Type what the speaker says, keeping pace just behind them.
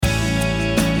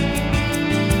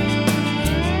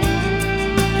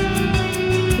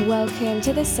Welcome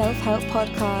to the Self-Help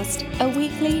Podcast, a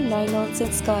weekly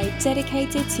no-nonsense guide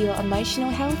dedicated to your emotional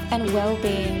health and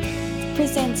well-being.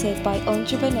 Presented by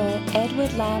entrepreneur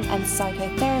Edward Lamb and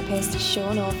psychotherapist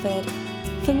Sean Orford.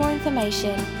 For more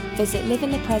information, visit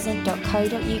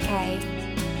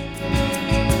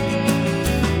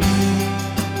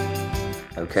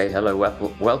liveinthepresent.co.uk. Okay, hello,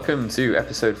 welcome to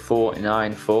episode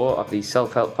 494 of the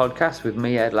Self-Help Podcast with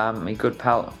me, Ed Lamb, and my good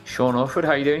pal, Sean Orford.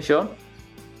 How are you doing, Sean?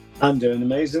 I'm doing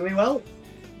amazingly well.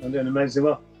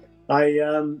 I,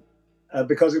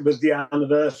 because it was the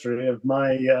anniversary of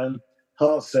my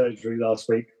heart surgery last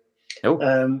week. Oh.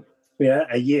 A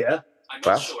year.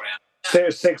 Wow.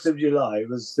 6th of July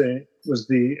was the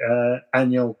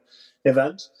annual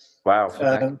event. Wow. Of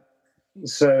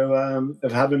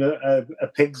having a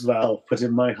pig's valve put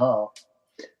in my heart.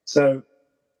 So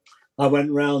I went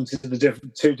round to the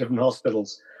two different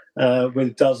hospitals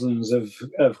with dozens of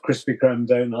Krispy Kreme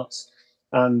donuts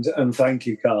and thank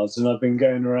you cards, and I've been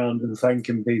going around and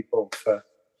thanking people for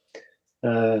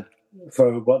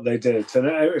what they did, and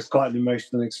it was quite an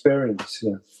emotional experience.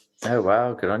 Yeah. Oh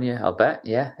wow, good on you! I'll bet.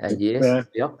 Yeah, a year.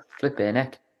 Yeah. Flipping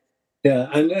heck. Yeah,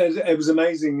 and it was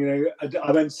amazing. You know,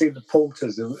 I went to see the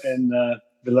porters in the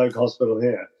local hospital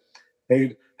here,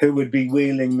 who would be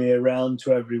wheeling me around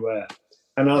to everywhere.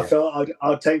 And I thought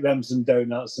I'd take them some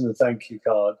donuts and a thank you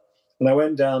card. And I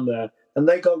went down there and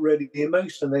they got really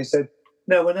emotional. They said,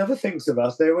 no one ever thinks of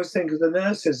us. They always think of the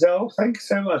nurses. Oh, thank you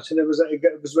so much. And it was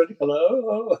really kind of,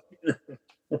 oh.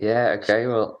 Yeah, okay.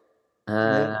 Well,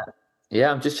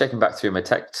 I'm just checking back through my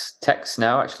text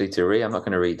now, actually, to read. I'm not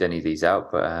going to read any of these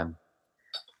out, but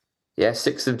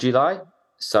 6th of July.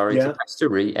 Sorry to pester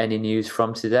re. Any news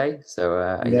from today?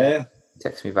 So,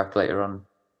 text me back later on.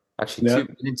 Actually,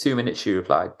 in 2 minutes, she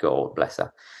replied, God bless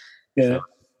her. Yeah.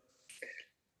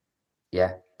 So,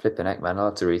 flipping heck, man. I'll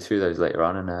have to read through those later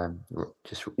on and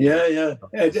just.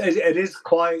 It is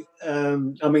quite.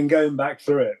 Going back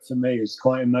through it for me is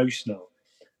quite emotional.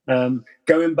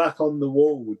 Going back on the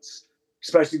wards,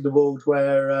 especially the ward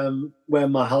where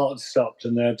my heart stopped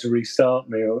and they had to restart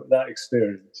me, or that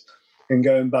experience, and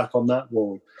going back on that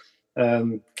ward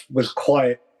was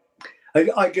quite.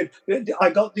 I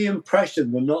got the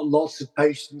impression that not lots of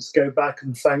patients go back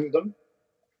and thank them.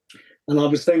 And I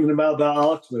was thinking about that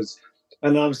afterwards.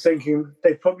 And I was thinking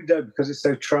they probably don't, because it's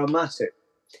so traumatic.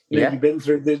 You know, you've been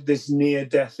through this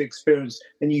near-death experience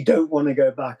and you don't want to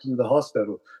go back into the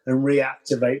hospital and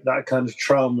reactivate that kind of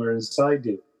trauma inside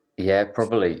you. Yeah,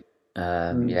 probably.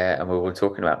 And we were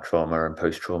talking about trauma and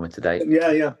post-trauma today.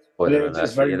 Yeah.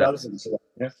 It's very relevant to that.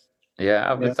 Yeah.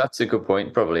 Yeah, that's a good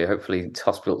point. Probably, hopefully,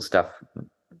 hospital staff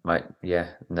might,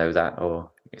 know that, or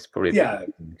it's probably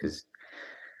because,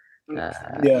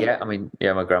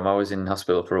 my grandma was in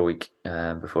hospital for a week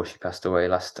before she passed away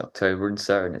last October, and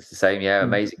it's the same. Yeah,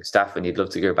 amazing staff, and you'd love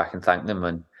to go back and thank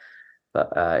them,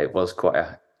 but it was quite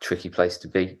a tricky place to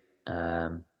be.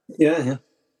 So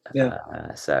you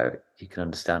can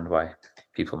understand why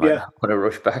people might not want to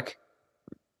rush back.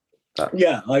 But.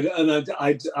 Yeah, I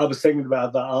was thinking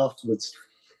about that afterwards,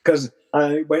 because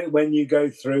when you go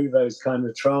through those kind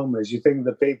of traumas, you think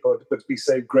that people would be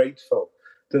so grateful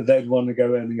that they'd want to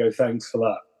go in and go, thanks for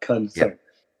that kind of thing.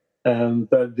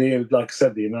 But like I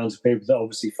said, the amount of people that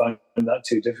obviously find that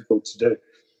too difficult to do.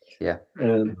 Yeah.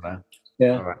 All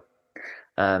right.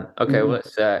 Okay, well,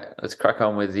 let's crack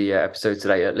on with the episode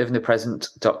today at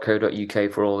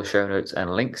liveinthepresent.co.uk for all the show notes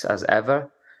and links as ever.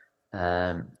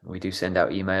 We do send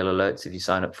out email alerts if you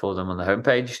sign up for them on the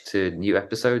homepage to new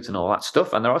episodes and all that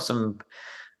stuff. And there are some,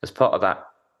 as part of that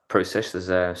process,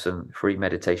 there's some free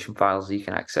meditation files that you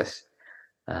can access.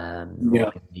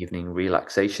 Evening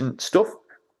relaxation stuff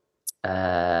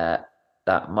that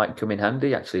might come in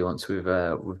handy actually once we've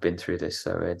been through this.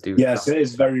 So yes, it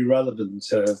is very relevant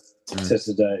to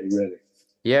today, really.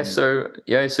 Yeah. So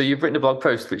you've written a blog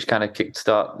post which kind of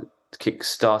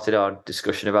kick-started our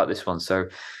discussion about this one. So.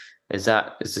 Is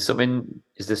there something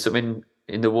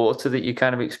in the water that you're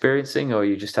kind of experiencing, or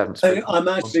you just haven't? I'm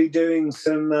actually doing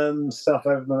some stuff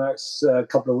over the next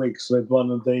couple of weeks with one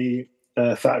of the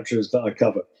factories that I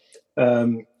cover,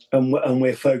 and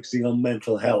we're focusing on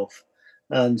mental health,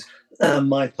 and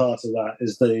my part of that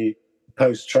is the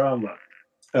post-trauma,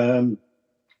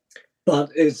 but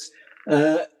it's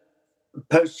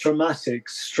post-traumatic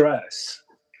stress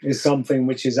is something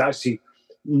which is actually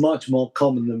much more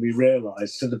common than we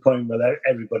realise, to the point where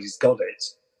everybody's got it.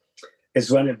 It's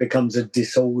when it becomes a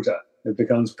disorder. It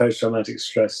becomes post-traumatic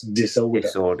stress disorder.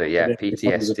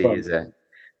 PTSD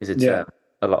is a term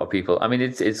a lot of people. I mean,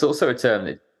 it's also a term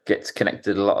that gets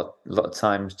connected a lot of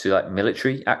times to like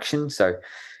military action. So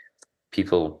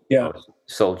people,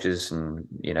 soldiers, and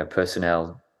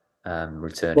personnel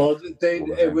returning. Well,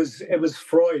 it was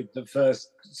Freud that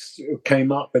first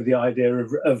came up with the idea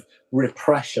of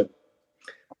repression,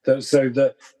 so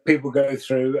that people go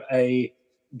through a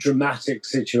dramatic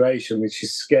situation which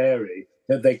is scary,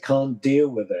 that they can't deal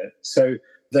with it, so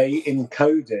they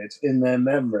encode it in their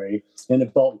memory in a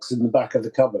box in the back of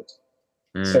the cupboard,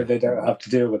 so they don't have to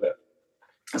deal with it.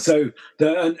 So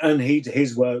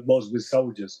his work was with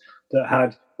soldiers that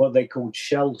had what they called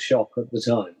shell shock at the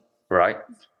time. Right.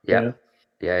 Yeah.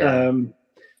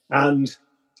 And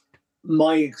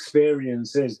my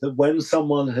experience is that when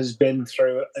someone has been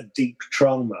through a deep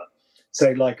trauma,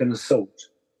 say like an assault,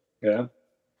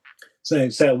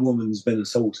 say a woman's been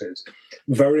assaulted,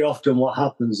 very often what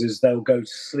happens is they'll go to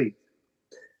sleep.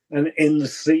 And in the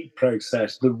sleep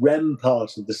process, the REM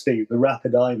part of the sleep, the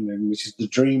rapid eye movement, which is the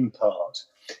dream part,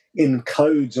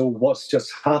 encodes all what's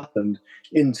just happened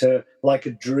into like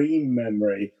a dream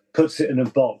memory, puts it in a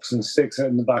box and sticks it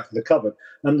in the back of the cupboard.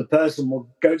 And the person will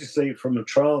go to sleep from a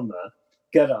trauma,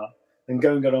 get up and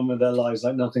go and get on with their lives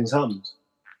like nothing's happened.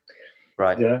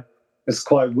 Right. Yeah. It's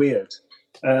quite weird.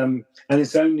 And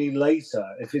it's only later,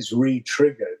 if it's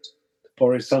re-triggered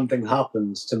or if something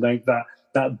happens to make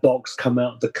that box come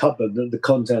out the cupboard, that the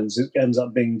contents ends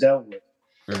up being dealt with.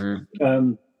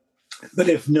 Mm-hmm. But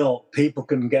if not, people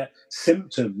can get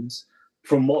symptoms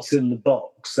from what's in the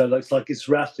box. So it's like it's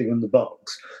rattling in the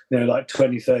box, like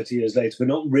 20, 30 years later, but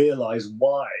not realise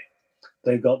why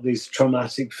they've got these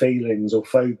traumatic feelings or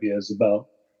phobias about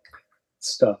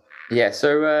stuff. Yeah,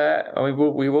 so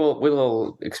we'll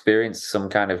all experience some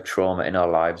kind of trauma in our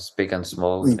lives, big and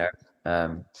small, Is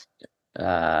there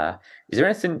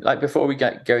anything, like, before we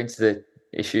go into the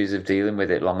issues of dealing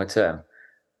with it longer term,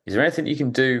 is there anything you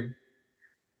can do?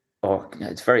 Or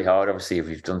it's very hard, obviously,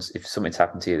 if something's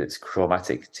happened to you that's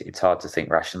traumatic, it's hard to think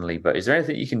rationally. But is there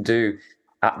anything you can do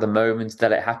at the moment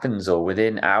that it happens, or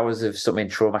within hours of something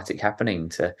traumatic happening,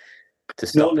 to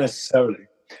stop? Not necessarily.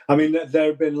 I mean, there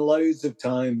have been loads of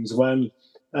times when,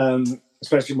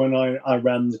 especially when I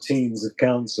ran the teams of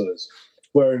counsellors,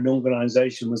 where an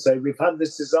organisation would say, "We've had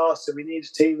this disaster, we need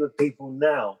a team of people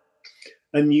now,"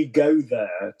 and you go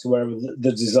there to wherever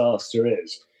the disaster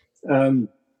is.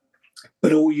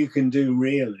 But all you can do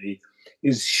really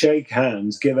is shake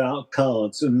hands, give out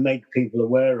cards, and make people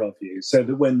aware of you, so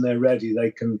that when they're ready, they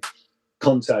can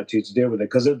contact you to deal with it.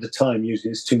 Because at the time,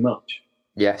 usually it's too much.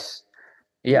 Yes.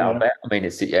 Yeah, I bet. I mean,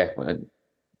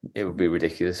 it would be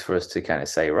ridiculous for us to kind of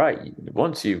say, right,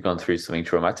 once you've gone through something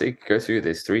traumatic, go through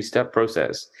this 3-step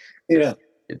process. Yeah.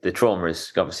 The trauma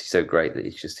is obviously so great that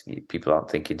it's just people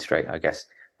aren't thinking straight, I guess.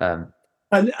 And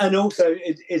also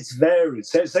it's varied.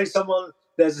 So say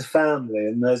there's a family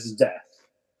and there's a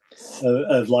death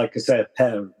of, like I say, a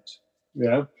parent.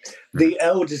 Yeah, the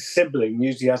eldest sibling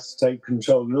usually has to take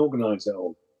control and organise it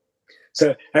all.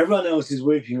 So everyone else is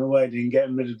weeping away and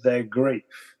getting rid of their grief,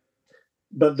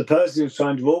 but the person who's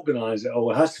trying to organise it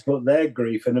all has to put their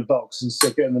grief in a box and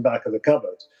stick it in the back of the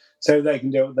cupboard, so they can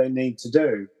do what they need to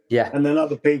do. Yeah, and then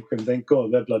other people can think,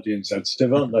 "God, they're bloody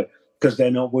insensitive, aren't they?" Because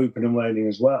they're not whooping and wailing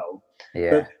as well.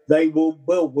 Yeah. But they will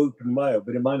whoop and wail,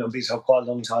 but it might not be so quite a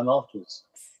long time afterwards.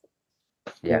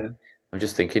 Yeah. I'm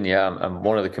just thinking, I'm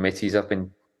one of the committees I've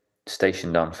been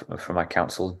stationed on for my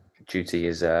council duty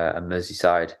is a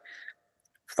Merseyside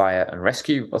Fire and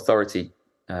Rescue Authority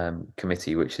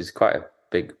committee, which is quite a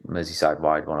big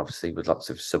Merseyside-wide one, obviously, with lots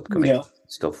of subcommittees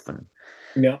and stuff. And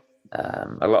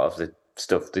a lot of the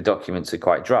stuff, the documents are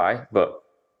quite dry, but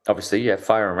obviously,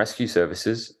 fire and rescue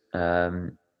services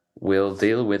will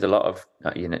deal with a lot of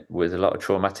with a lot of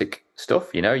traumatic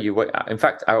stuff. In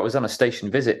fact, I was on a station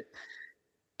visit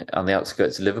on the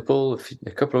outskirts of Liverpool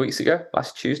a couple of weeks ago,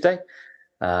 last Tuesday,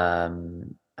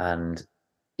 and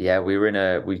we had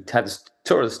a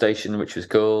tour of the station, which was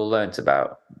cool. Learned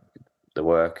about the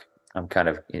work. I'm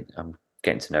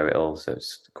getting to know it all, so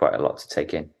it's quite a lot to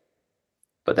take in.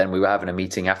 But then we were having a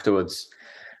meeting afterwards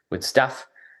with staff,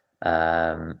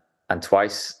 and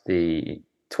twice the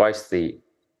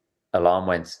alarm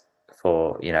went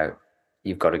for,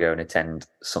 you've got to go and attend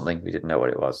something. We didn't know what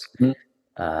it was.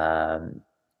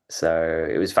 So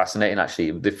it was fascinating,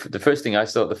 actually. The first thing I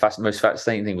thought, the most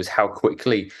fascinating thing was how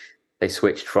quickly they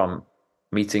switched from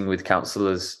meeting with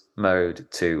counsellors mode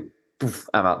to, poof,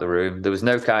 I'm out the room. There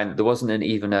wasn't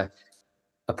even a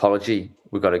apology,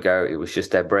 we've got to go. It was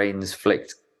just their brains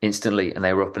flicked instantly and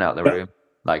they were up and out the room.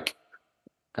 Like,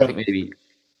 I think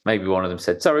maybe one of them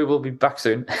said, "Sorry, we'll be back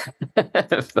soon."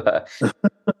 But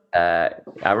I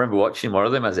remember watching one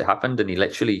of them as it happened, and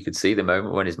you could see the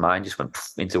moment when his mind just went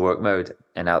into work mode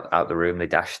and out the room. They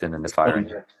dashed in, and the fire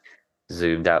engine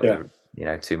zoomed out.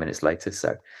 2 minutes later.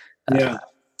 So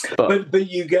But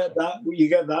you get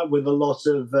that with a lot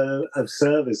of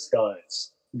service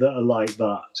guys that are like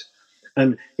that,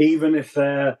 and even if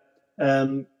they're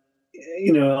at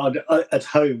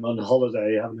home on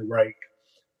holiday having a break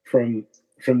from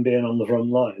being on the front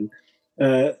line,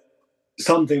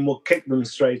 something will kick them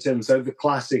straight in. So the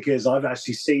classic is, I've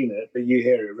actually seen it, but you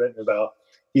hear it written about.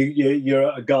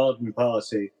 You're at a garden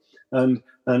party, and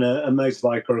a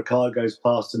motorbike or a car goes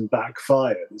past and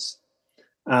backfires,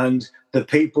 and the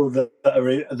people that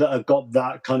have got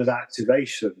that kind of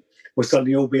activation will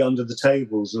suddenly all be under the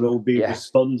tables and all be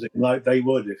responding like they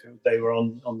would if they were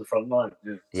on the front line.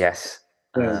 Yeah. Yes.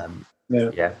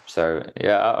 So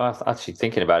I'm actually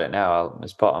thinking about it now.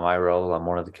 As part of my role on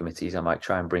one of the committees, I might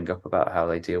try and bring up about how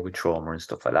they deal with trauma and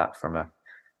stuff like that from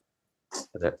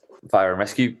the fire and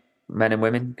rescue men and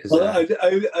women. Over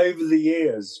the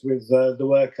years, with the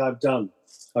work I've done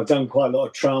quite a lot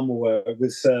of trauma work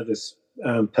with service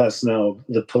personnel,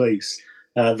 the police,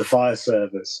 the fire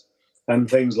service, and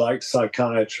things like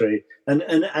psychiatry and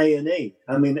A&E.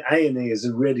 I mean, A&E is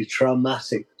a really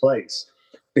traumatic place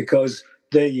because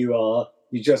there you are,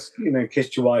 you just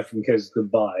kissed your wife and kids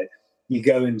goodbye. You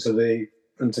go into the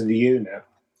unit,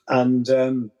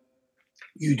 and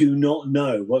you do not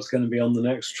know what's going to be on the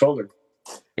next trolley.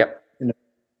 Yep.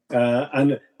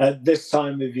 And at this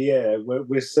time of year,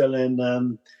 we're still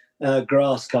in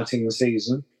grass cutting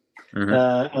season.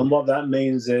 Mm-hmm. And what that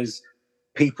means is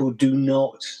people do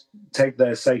not take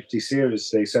their safety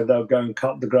seriously. So they'll go and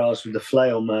cut the grass with a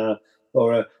flail mower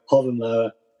or a hover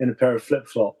mower in a pair of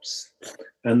flip-flops.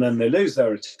 And then they lose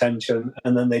their attention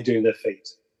and then they do their feet.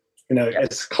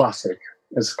 It's classic.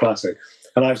 It's classic.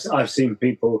 And I've seen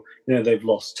people, they've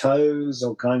lost toes,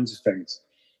 all kinds of things.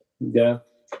 Yeah.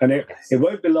 And it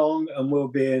won't be long, and we'll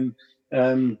be in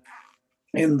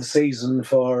the season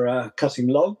for cutting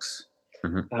logs,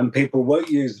 mm-hmm. and people won't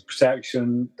use the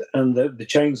protection, and the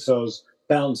chainsaws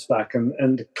bounce back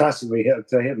and classically hit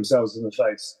themselves in the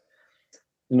face.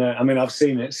 I mean, I've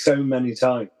seen it so many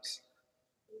times,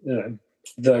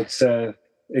 that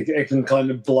it can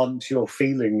kind of blunt your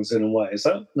feelings in a way. Is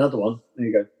that another one? There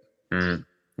you go. Mm.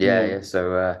 Yeah.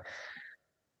 So.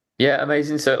 Yeah,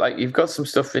 amazing. So, you've got some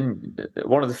stuff in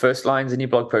one of the first lines in your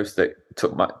blog post that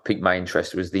piqued my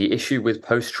interest was the issue with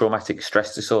post-traumatic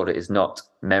stress disorder is not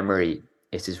memory,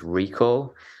 it is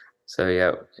recall. So,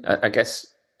 yeah, I guess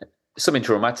something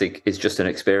traumatic is just an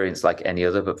experience like any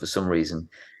other, but for some reason,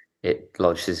 it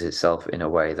lodges itself in a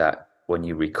way that when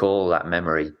you recall that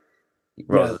memory,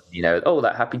 rather than,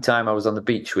 that happy time I was on the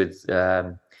beach with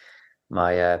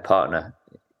my partner.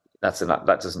 That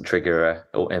doesn't trigger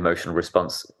an emotional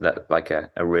response that like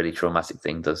a really traumatic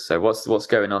thing does. So what's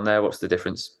going on there? What's the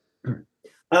difference?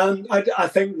 I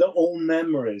think that all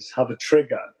memories have a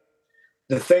trigger.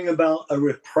 The thing about a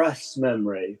repressed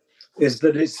memory is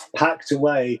that it's packed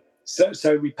away.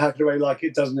 So we pack it away like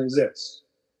it doesn't exist.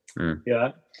 Mm.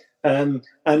 Yeah. And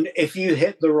if you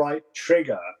hit the right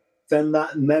trigger, then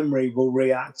that memory will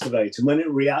reactivate. And when it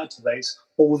reactivates,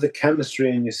 all the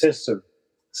chemistry in your system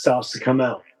starts to come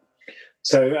out.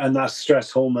 So, and that's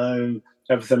stress hormone,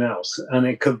 everything else. And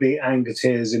it could be anger,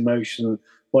 tears, emotion,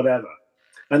 whatever.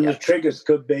 And the triggers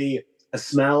could be a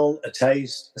smell, a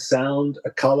taste, a sound, a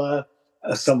color,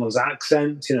 someone's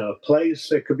accent, a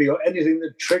place. It could be anything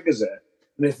that triggers it.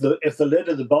 And if the lid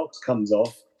of the box comes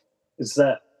off, it's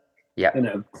there. Yeah.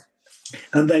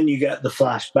 And then you get the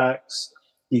flashbacks,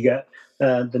 you get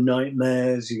the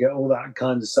nightmares, you get all that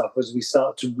kind of stuff as we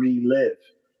start to relive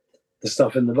the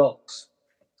stuff in the box.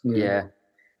 Yeah.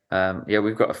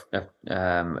 We've got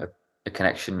a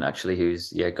connection actually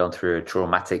who's gone through a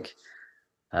traumatic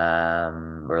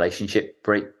relationship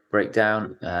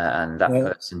breakdown, and that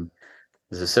person,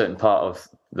 there's a certain part of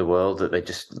the world that they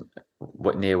just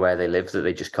near where they live that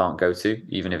they just can't go to,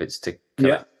 even if it's to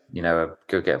go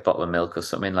get a bottle of milk or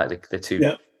something. Like they're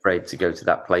too afraid to go to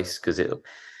that place because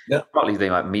partly they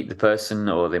might meet the person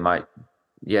or they might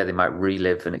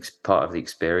relive part of the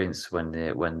experience when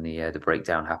the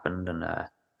breakdown happened, and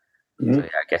so I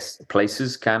guess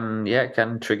places can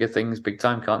trigger things big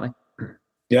time, can't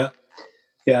they?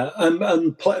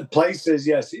 And places,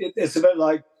 yes. It's a bit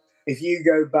like if you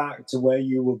go back to where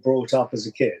you were brought up as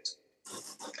a kid.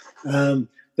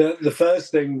 The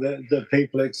first thing that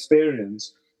people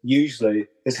experience usually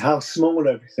is how small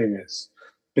everything is,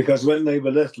 because when they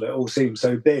were little, it all seemed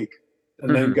so big.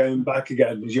 And then going back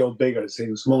again, as you're bigger, it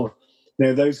seems smaller.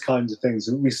 Those kinds of things.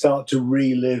 And we start to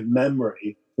relive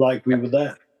memory like we were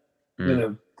there,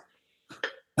 And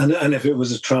if it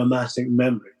was a traumatic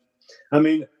memory. I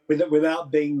mean,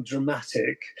 without being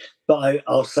dramatic, but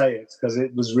I'll say it because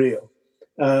it was real.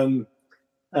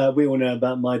 We all know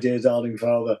about my dear darling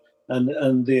father.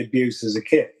 and the abuse as a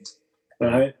kid,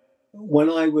 right? When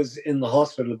I was in the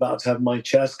hospital about to have my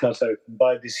chest cut open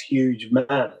by this huge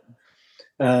man,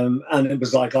 and it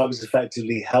was like I was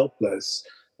effectively helpless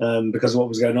because of what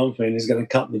was going on for me, and he's going to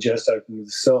cut my chest open with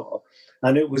a saw.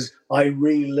 And I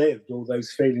relived all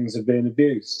those feelings of being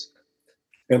abused.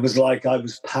 It was like I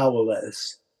was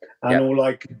powerless, and all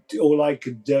I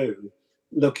could do,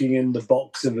 looking in the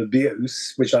box of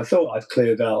abuse, which I thought I'd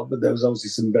cleared out, but there was obviously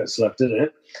some bits left in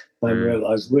it, I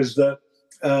realised, was that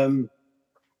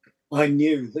I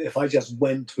knew that if I just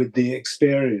went with the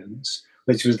experience,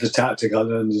 which was the tactic I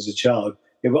learned as a child,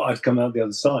 I'd come out the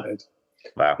other side.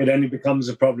 Wow. It only becomes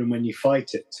a problem when you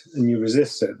fight it and you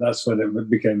resist it. That's when it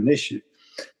became an issue.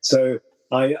 So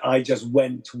I just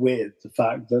went with the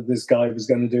fact that this guy was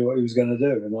going to do what he was going to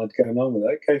do, and I'd go along with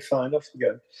it. Okay, fine, off you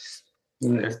go.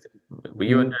 Yeah. Were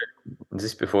you under, was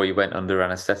this before you went under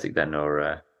anaesthetic then,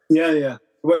 or? Yeah.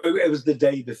 Well, it was the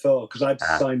day before, because I'd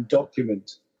signed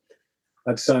document.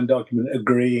 I'd signed document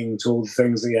agreeing to all the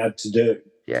things that you had to do.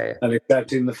 Yeah. And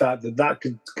accepting the fact that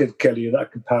could kill you,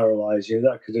 that could paralyse you,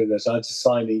 that could do this. I had to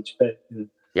sign each bit.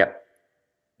 Yep.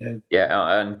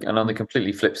 Yeah, and on the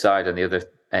completely flip side, on the other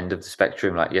end of the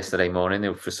spectrum, like yesterday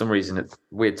morning, for some reason, it's a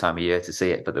weird time of year to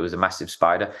see it, but there was a massive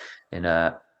spider in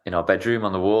our bedroom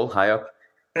on the wall, high up.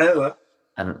 Oh,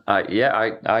 and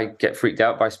I get freaked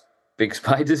out by big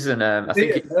spiders, and I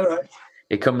think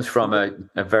it comes from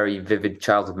a very vivid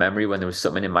childhood memory when there was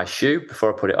something in my shoe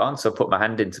before I put it on. So I put my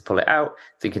hand in to pull it out,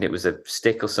 thinking it was a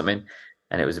stick or something,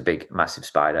 and it was a big, massive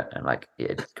spider. And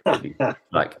it completely,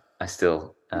 I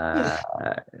still,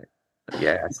 I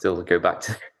still go back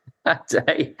to that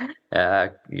day,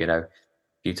 a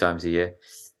few times a year.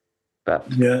 But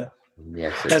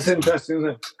that's interesting, isn't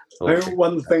it?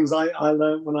 One of the things I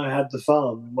learned when I had the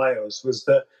farm in Wales was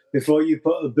that before you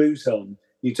put a boot on,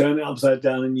 you turn it upside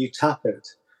down and you tap it,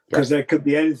 because there could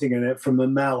be anything in it, from a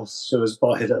mouse to a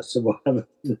spider to whatever.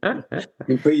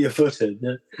 You put your foot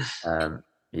in.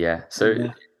 So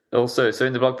in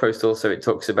the blog post also, it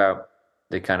talks about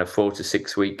the kind of 4 to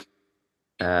 6 week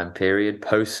period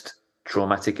post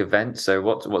traumatic event. So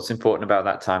what's important about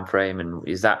that time frame, and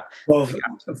is that go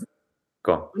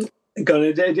on?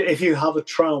 If you have a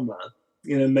trauma,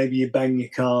 maybe you bang your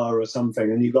car or something,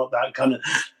 and you've got that kind of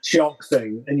shock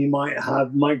thing, and you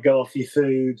might go off your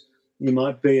food, you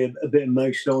might be a bit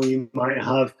emotional, you might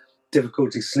have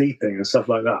difficulty sleeping and stuff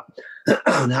like that,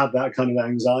 and have that kind of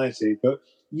anxiety. But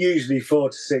usually 4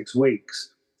 to 6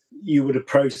 weeks, you would have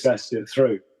processed it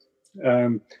through.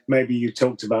 Maybe you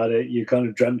talked about it, you kind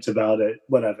of dreamt about it,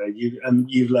 whatever,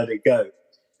 you've let it go.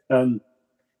 And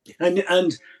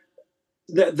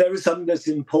there is something that's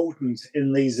important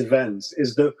in these events,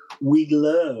 is that we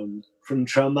learn from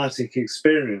traumatic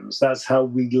experience. That's how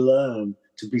we learn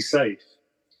to be safe.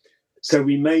 So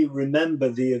we may remember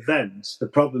the event. The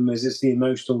problem is it's the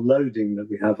emotional loading that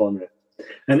we have on it.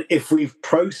 And if we've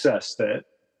processed it,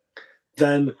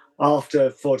 then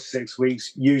after 4 to 6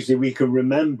 weeks, usually we can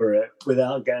remember it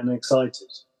without getting excited,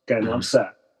 getting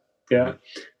upset. Yeah.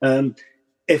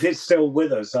 If it's still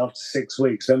with us after 6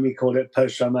 weeks, then we call it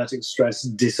post-traumatic stress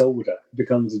disorder. It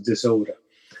becomes a disorder.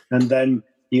 And then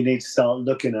you need to start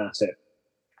looking at it.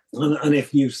 And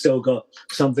if you've still got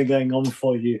something going on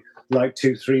for you, like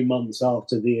 2-3 months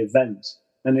after the event,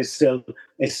 and it's still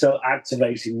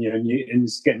activating you, and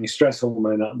it's getting your stress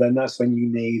hormone up, then that's when you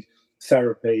need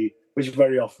therapy, which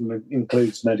very often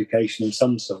includes medication of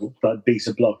some sort, like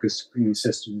beta blockers to bring your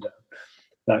system down,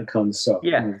 that kind of stuff.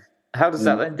 Yeah. How does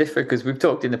that then differ? Because we've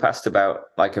talked in the past about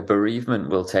a bereavement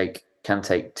can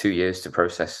take 2 years to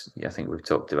process. I think we've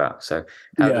talked about. So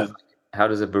how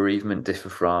does a bereavement differ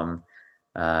from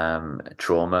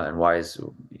trauma, and why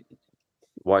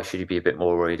should you be a bit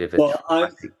more worried if it's? Well,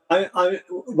 I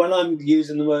when I'm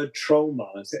using the word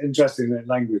trauma, it's interesting that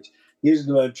language. Using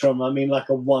the word trauma, I mean like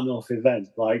a one-off event,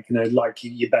 like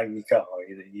you bang your car,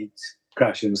 you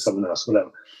crash into someone else,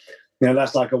 whatever.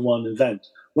 That's like a one event.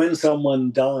 When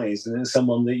someone dies, and it's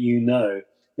someone that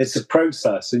it's a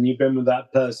process, and you've been with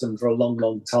that person for a long,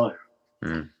 long time.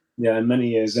 Many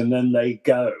years, and then they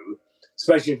go,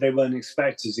 especially if they weren't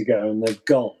expected to go, and they've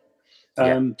gone.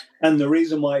 And the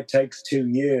reason why it takes 2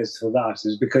 years for that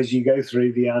is because you go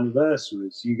through the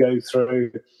anniversaries. You go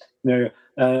through, the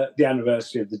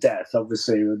anniversary of the death,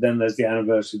 obviously, but then there's the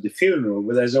anniversary of the funeral,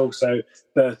 but there's also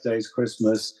birthdays,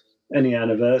 Christmas, any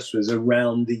anniversaries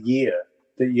around the year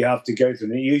that you have to go through.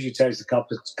 And it usually takes a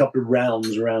couple of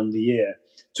rounds around the year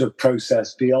to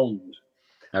process beyond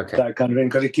that kind of thing,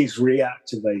 because it keeps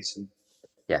reactivating.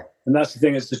 Yeah. And that's the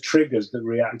thing, it's the triggers that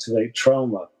reactivate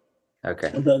trauma. Okay.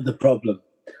 The problem.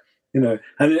 And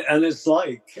it's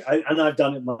like, and I've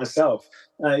done it myself.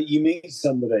 You meet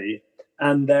somebody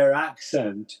and their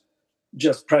accent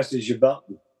just presses your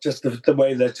button, just the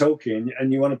way they're talking,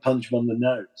 and you want to punch them on the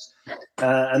nose.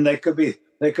 And they could be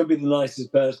the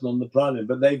nicest person on the planet,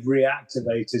 but they've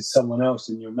reactivated someone else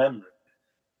in your memory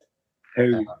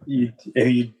who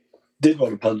you did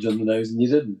want to punch on the nose and you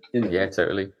didn't. Yeah,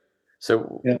 totally.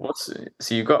 So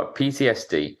so you've got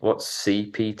PTSD. What's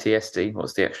CPTSD?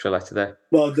 What's the extra letter there?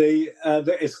 Well,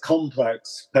 it's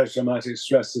complex post-traumatic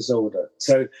stress disorder.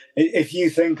 So if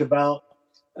you think about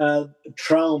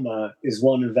trauma is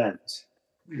one event.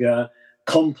 Yeah,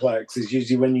 complex is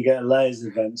usually when you get layers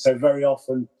of events. So very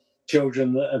often,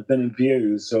 children that have been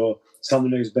abused or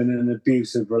someone who's been in an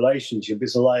abusive relationship,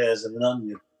 it's layers of an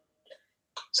onion.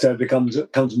 So it becomes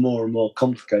more and more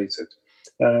complicated.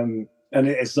 And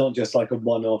it's not just like a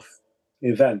one-off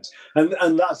event,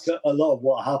 and that's a lot of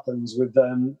what happens with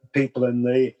people in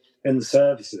the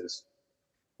services.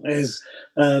 Is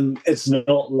it's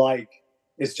not like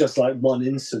it's just like one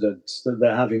incident that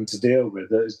they're having to deal with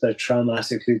that they're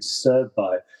traumatically disturbed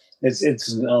by. It's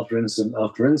incident after incident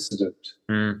after incident.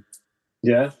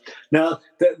 Yeah. Now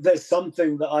there's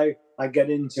something that I get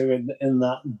into in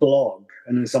that blog,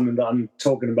 and it's something that I'm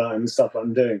talking about in the stuff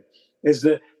I'm doing. Is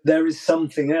that there is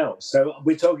something else. So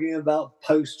we're talking about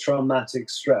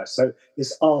post-traumatic stress. So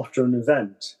it's after an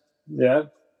event. Yeah.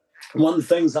 One of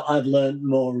the things that I've learned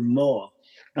more and more,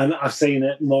 and I've seen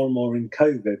it more and more in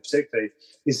COVID particularly,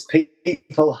 is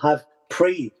people have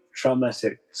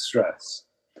pre-traumatic stress.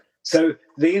 So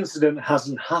the incident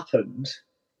hasn't happened,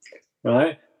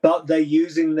 right? But they're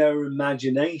using their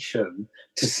imagination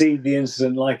to see the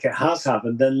incident like it has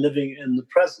happened, then living in the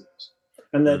present.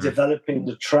 And they're developing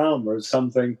the trauma of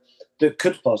something that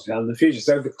could possibly happen in the future.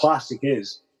 So the classic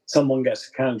is someone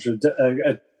gets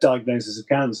a diagnosis of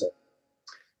cancer.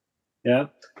 Yeah.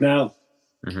 Now,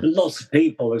 lots of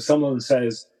people, if someone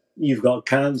says you've got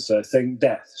cancer, think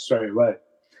death straight away.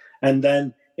 And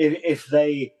then if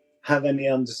they have any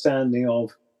understanding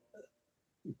of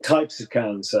types of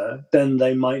cancer, then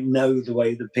they might know the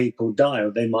way that people die, or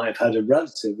they might have had a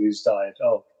relative who's died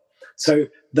of. So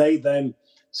they then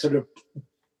sort of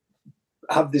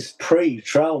have this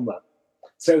pre-trauma.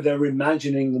 So they're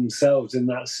imagining themselves in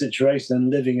that situation and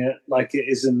living it like it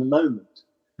is in the moment.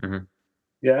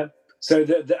 Yeah. So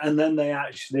and then they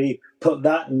actually put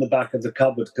that in the back of the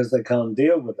cupboard because they can't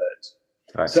deal with it.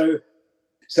 Right.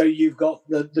 So you've got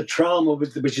the trauma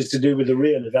which is to do with the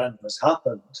real event that's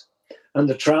happened, and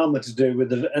the trauma to do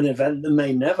with an event that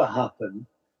may never happen,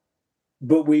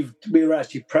 but we're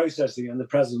actually processing it in the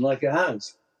present like it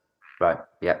has. Right.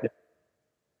 Yeah.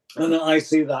 And I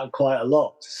see that quite a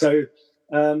lot. So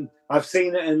I've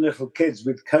seen it in little kids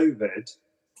with COVID,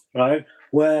 right,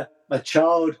 where a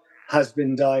child has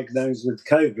been diagnosed with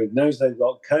COVID, knows they've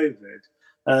got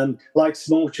COVID, like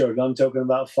small children, I'm talking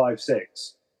about 5,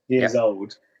 6 years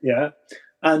old,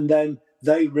 and then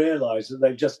they realise that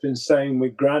they've just been staying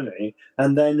with Granny,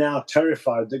 and they're now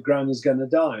terrified that Granny's going to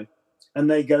die, and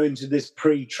they go into this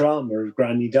pre-trauma of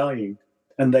Granny dying,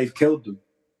 and they've killed them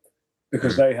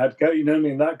because they had you know what I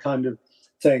mean, that kind of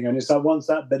thing. And it's like once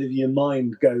that bit of your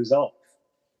mind goes off,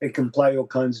 it can play all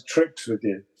kinds of tricks with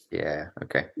you. Yeah.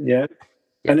 Okay. Yeah.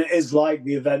 And it is like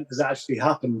the event has actually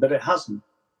happened, but it hasn't.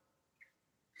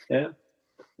 Yeah.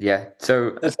 Yeah.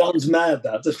 So that sounds mad,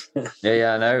 that.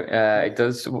 I know. It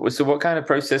does. So what kind of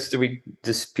process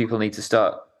does people need to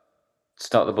start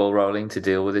the ball rolling to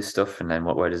deal with this stuff, and then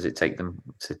where does it take them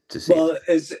to see? Well,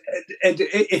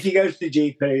 if you go to the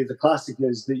GP, the classic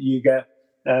is that you get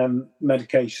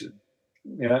medication.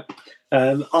 Yeah.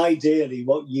 Ideally,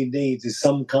 what you need is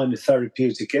some kind of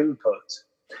therapeutic input.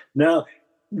 Now,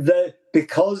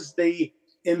 because the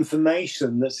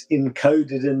information that's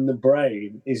encoded in the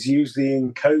brain is usually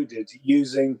encoded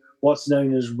using what's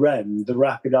known as REM, the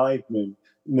rapid eye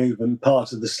movement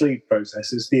part of the sleep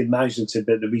process. It's the imaginative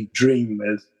bit that we dream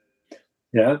with.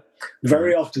 Yeah.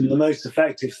 Very often the most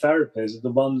effective therapies are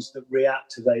the ones that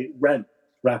reactivate REM,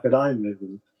 rapid eye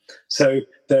movement. So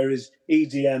there is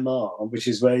EDMR, which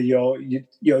is where you're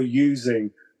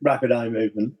using rapid eye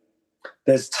movement.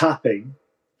 There's tapping.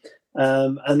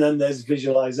 And then there's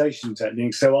visualization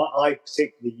techniques. So I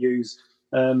particularly use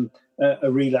a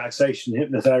relaxation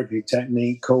hypnotherapy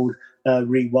technique called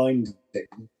rewinding,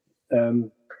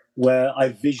 where I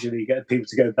visually get people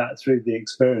to go back through the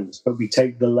experience, but we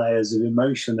take the layers of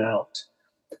emotion out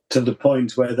to the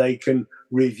point where they can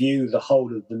review the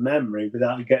whole of the memory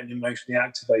without getting emotionally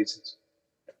activated.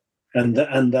 And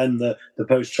then the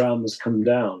post-traumas come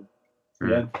down.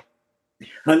 Yeah.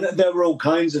 And there were all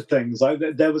kinds of things. Like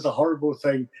there was a horrible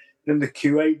thing in the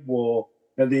Kuwait war,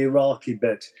 the Iraqi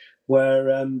bit,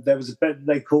 where there was a bit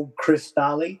they called Chris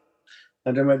Valley.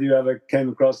 I don't know whether you ever came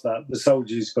across that. The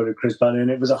soldiers called it Chris Valley,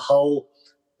 and it was a whole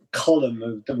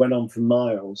column that went on for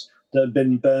miles that had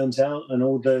been burnt out, and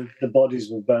all the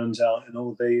bodies were burnt out in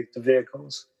all the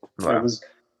vehicles. Wow.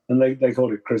 And they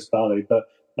called it Chris Valley. But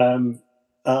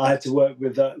I had to work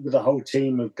with a whole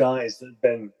team of guys that had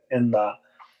been in that,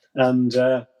 and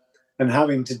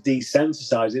having to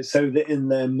desensitize it so that in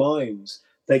their minds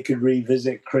they could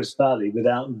revisit Chris Valley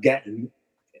without getting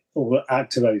all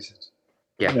activated.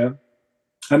 Yeah. You know?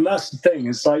 And that's the thing.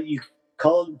 It's like you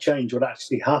can't change what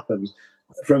actually happened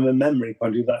from a memory point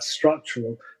of view. That's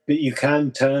structural, but you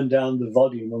can turn down the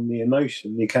volume on the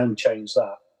emotion. You can change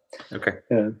that. Okay.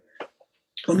 Yeah.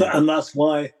 And that's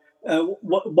why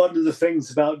one of the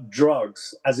things about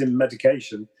drugs, as in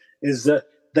medication, is that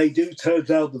they do turn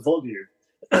down the volume.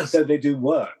 So they do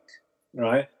work,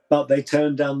 right? But they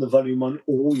turn down the volume on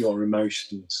all your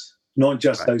emotions, not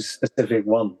just those specific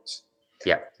ones.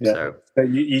 Yeah. So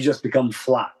you just become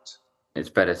flat. It's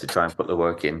better to try and put the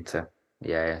work into.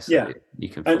 You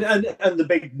can. And the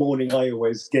big warning I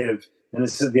always give, and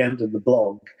it's at the end of the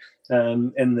blog,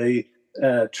 in the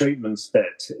treatments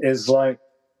bit, is like,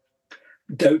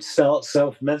 don't start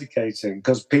self-medicating,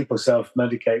 because people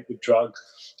self-medicate with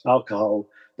drugs, alcohol.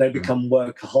 They become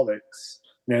workaholics.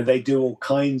 You know, they do all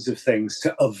kinds of things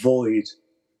to avoid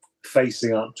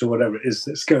facing up to whatever it is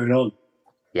that's going on.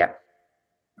 Yeah.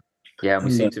 Yeah, and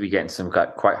we seem to be getting some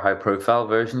quite high-profile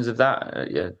versions of that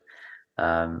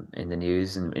in the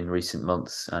news in recent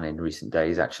months and in recent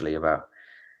days, actually, about,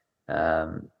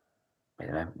 there's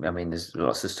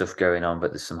lots of stuff going on,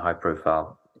 but there's some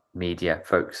high-profile media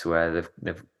folks where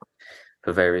they've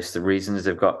for various reasons,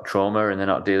 they've got trauma and they're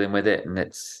not dealing with it, and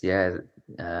it's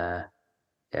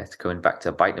it's going back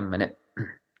to bite them, isn't it?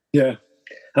 Yeah,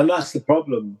 and that's the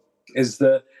problem, is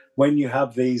that when you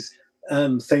have these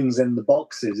things in the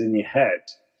boxes in your head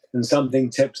and something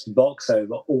tips the box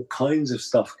over, all kinds of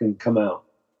stuff can come out.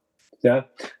 Yeah.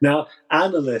 Now,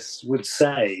 analysts would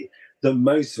say that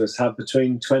most of us have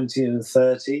between 20 and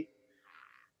 30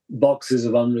 boxes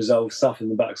of unresolved stuff in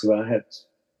the backs of our heads.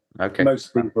 Okay.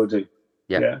 Most people do.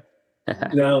 Yeah.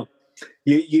 Now,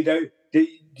 you don't.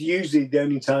 Usually, the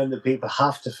only time that people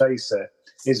have to face it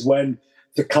is when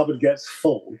the cupboard gets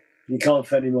full. You can't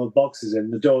fit any more boxes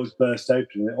in. The doors burst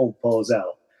open and it all pours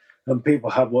out, and people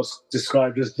have what's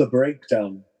described as the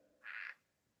breakdown.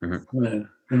 Mm-hmm. Yeah.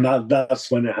 And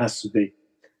that's when it has to be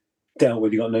dealt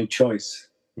with. You got no choice.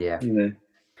 Yeah. You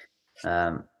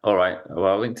know. All right.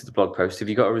 Well, I'll link to the blog post. Have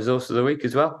you got a resource of the week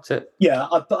as well? That's it. Yeah,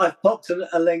 I've popped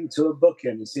a link to a book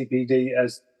in the CPD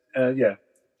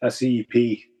a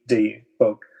CPD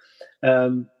book,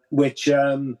 which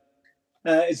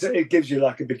it gives you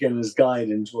like a beginner's guide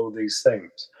into all these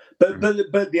things. But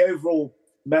the overall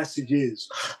message is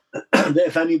that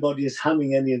if anybody is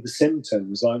having any of the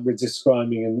symptoms like we're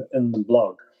describing in the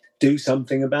blog, do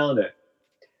something about it.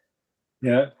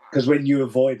 Yeah, because when you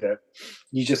avoid it,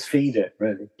 you just feed it,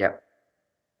 really. Yeah.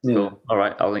 Cool. All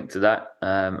right, I'll link to that.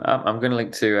 I'm going to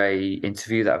link to a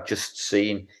interview that I've just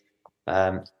seen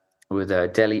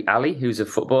with Dele Alli, who's a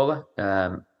footballer,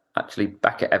 actually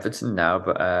back at Everton now,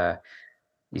 but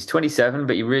he's 27,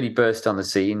 but he really burst on the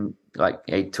scene like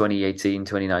 2018,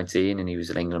 2019, and he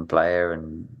was an England player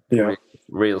and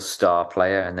real star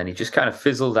player, and then he just kind of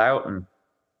fizzled out, and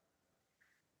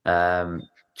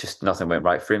just nothing went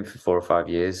right for him for 4 or 5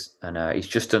 years. And he's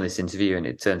just done this interview, and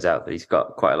it turns out that he's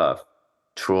got quite a lot of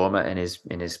trauma in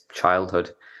his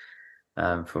childhood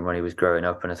from when he was growing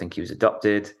up, and I think he was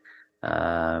adopted,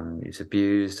 he was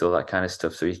abused, all that kind of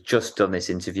stuff. So he's just done this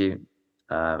interview,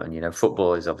 and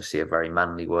football is obviously a very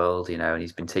manly world, and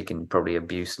he's been taking probably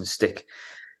abuse and stick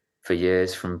for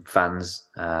years from fans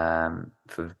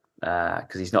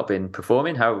because he's not been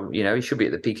performing how he should be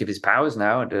at the peak of his powers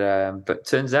now. But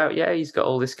turns out, he's got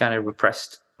all this kind of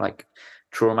repressed, like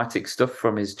traumatic stuff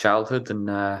from his childhood,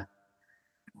 and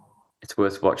it's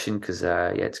worth watching because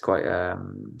it's quite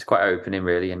opening,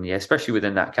 really, and especially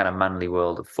within that kind of manly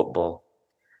world of football.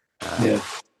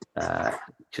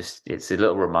 Just it's a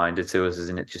little reminder to us,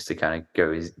 isn't it, just to kind of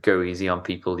go easy on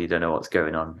people. You don't know what's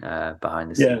going on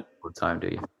behind the scenes all the time, do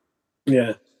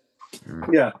you?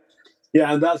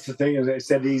 And that's the thing, is it's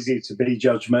dead easy to be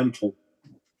judgmental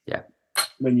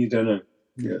when you don't know.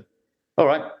 All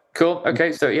right, cool.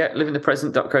 Okay, so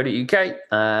livingthepresent.co.uk,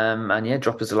 and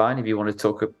drop us a line if you want to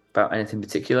talk about anything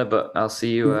particular, but I'll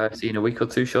see you in a week or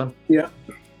two, Sean.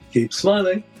 Keep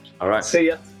smiling. All right, see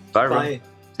ya. Bye.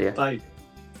 See ya. Bye.